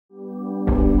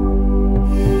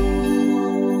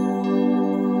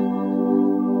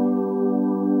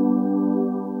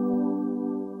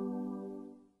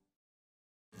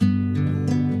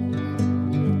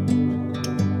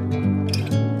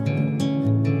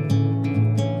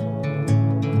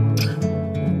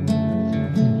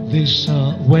this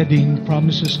wedding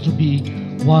promises to be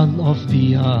one of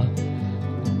the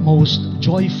most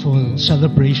joyful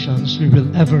celebrations we will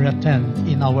ever attend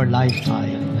in our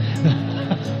lifetime.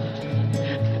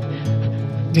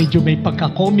 Medyo may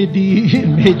pagka-comedy,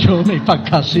 medyo may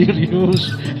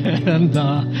pagka-serious, and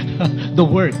the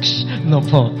works, no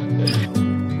po.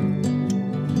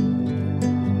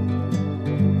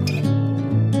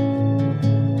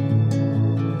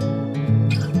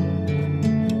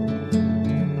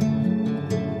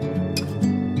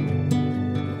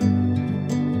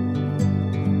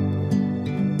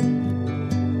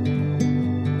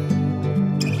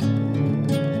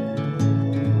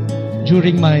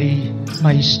 During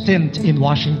my stint in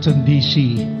Washington,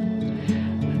 D.C.,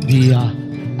 the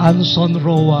Anson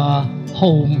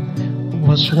home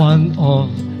was one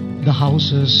of the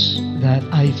houses that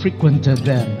I frequented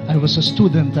then. I was a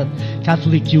student at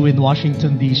Catholic U in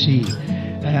Washington, D.C.,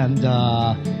 and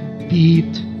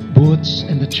Pete, Boots,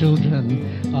 and the children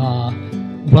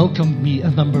welcomed me a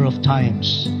number of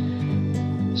times.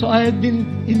 So I had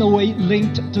been, in a way,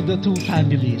 linked to the two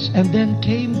families. And then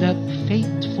came that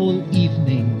fateful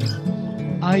evening.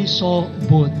 I saw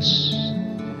Boots,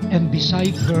 and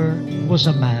beside her was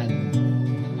a man.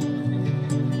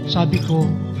 Sabi ko,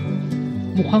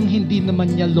 mukhang hindi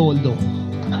naman niya lolo.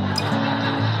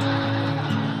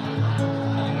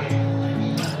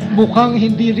 Mukhang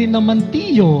hindi rin naman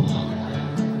tiyo.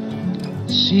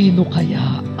 Sino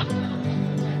kaya?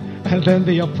 And then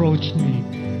they approached me,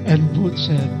 and Boots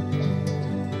said,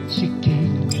 si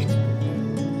King.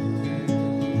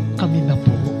 Kami na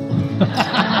po.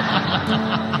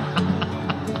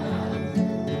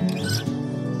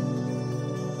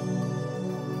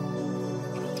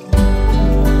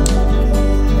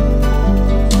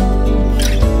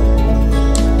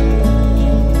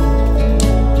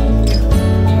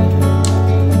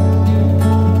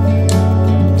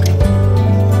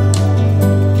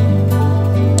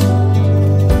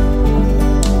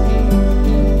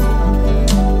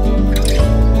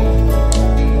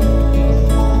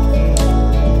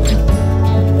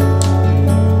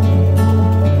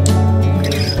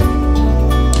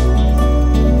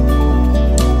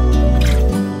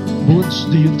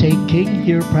 Do you take King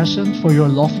here present for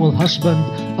your lawful husband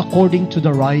according to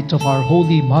the rite of our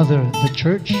Holy Mother, the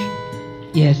Church?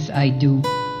 Yes, I do.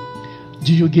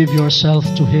 Do you give yourself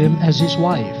to him as his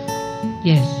wife?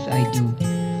 Yes, I do.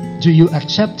 Do you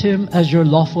accept him as your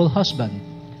lawful husband?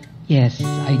 Yes,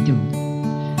 I do.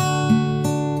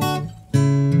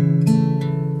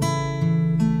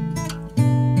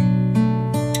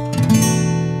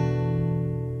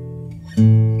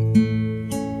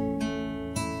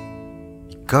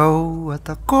 Ikaw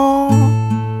at ako,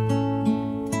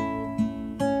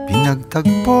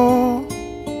 pinagtagpo,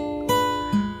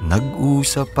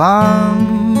 nag-usap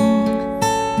ang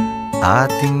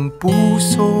ating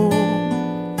puso,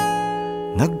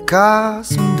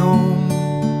 nagkasundong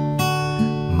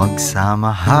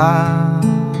magsama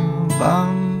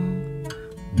habang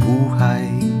buhay.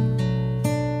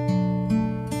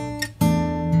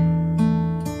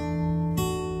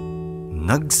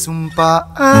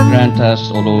 Nagsumpaan, grant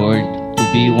us, O Lord, to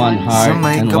be one heart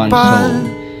and one soul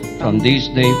from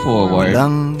this day forward,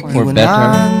 for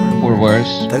better, for worse,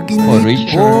 for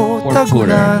richer, for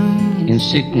poorer, in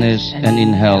sickness and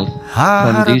in health,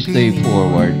 from this day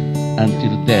forward,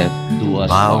 until death do us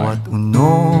part. Bawat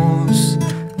unos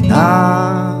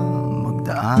na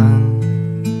magdaan,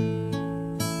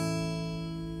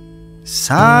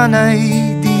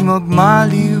 sana'y di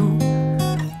magmaliw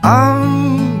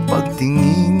ang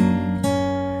pagtingin,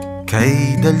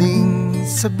 kay daling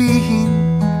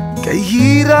sabihin, kay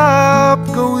hirap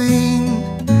gawin,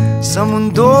 sa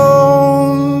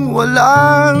mundong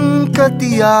walang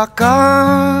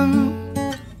katiyakan.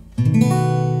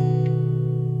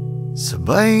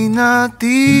 Sabay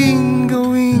nating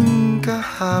gawin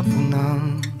kahapon ng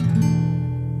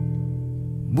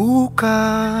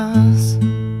bukas.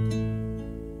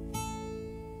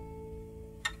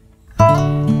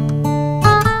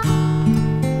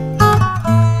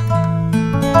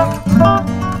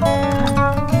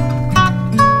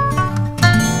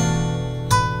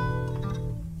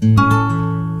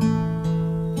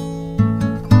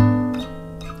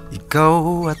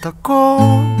 Ikaw at ako,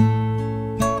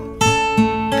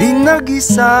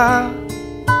 pinag-isa,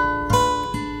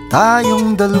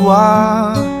 tayong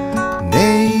dalawa,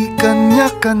 may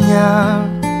kanya-kanya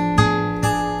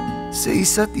sa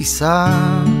isa't isa.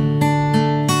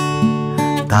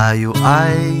 Tayo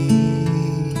ay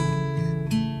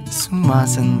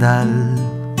sumasandal.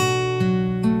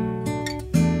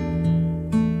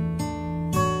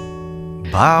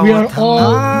 We are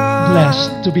all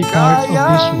blessed to be part of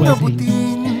this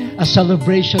wedding, a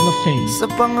celebration of faith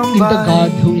in the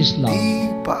God who is love,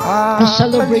 a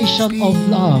celebration of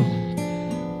love,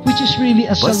 which is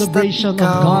really a celebration of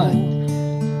God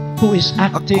who is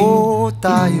acting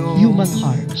in human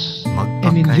hearts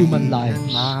and in human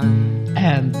lives.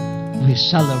 And we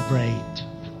celebrate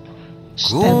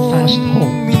steadfast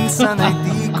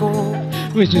hope,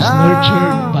 which is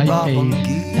nurtured by faith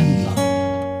and love.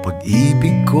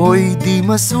 Pag-ibig ko'y di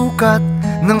masukat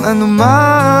ng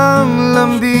anumang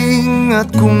lambing, at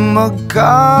kung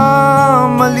magkamali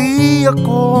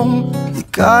akong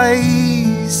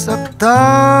ika'y saktan,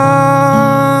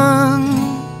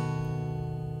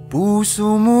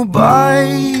 puso mo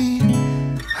ba'y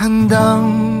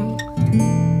handang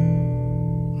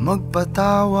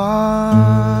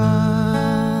magpatawad?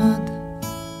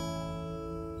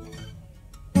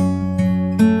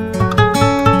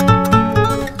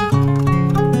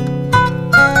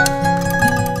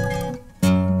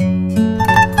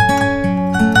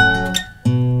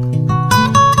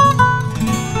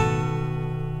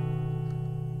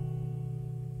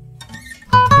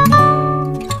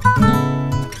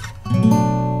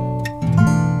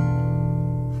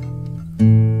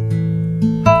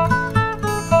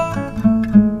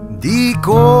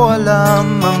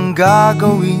 Alam ang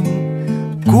gagawin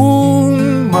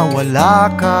kung mawala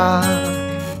ka.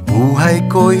 Buhay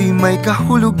ko'y may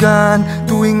kahulugan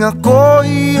tuwing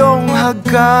ako'y iyong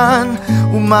hagkan.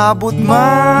 Umabot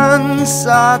man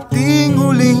sa ating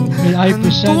huling May I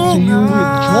present to you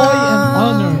with joy and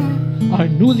honor our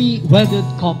newly wedded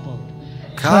couple,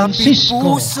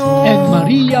 Francisco and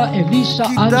Maria Elisa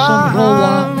Anson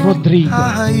Roa Rodrigo.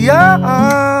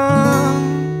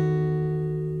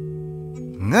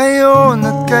 Ngayon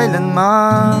at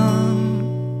kailanman,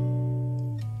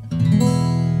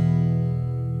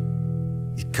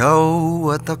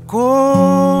 ikaw at ako.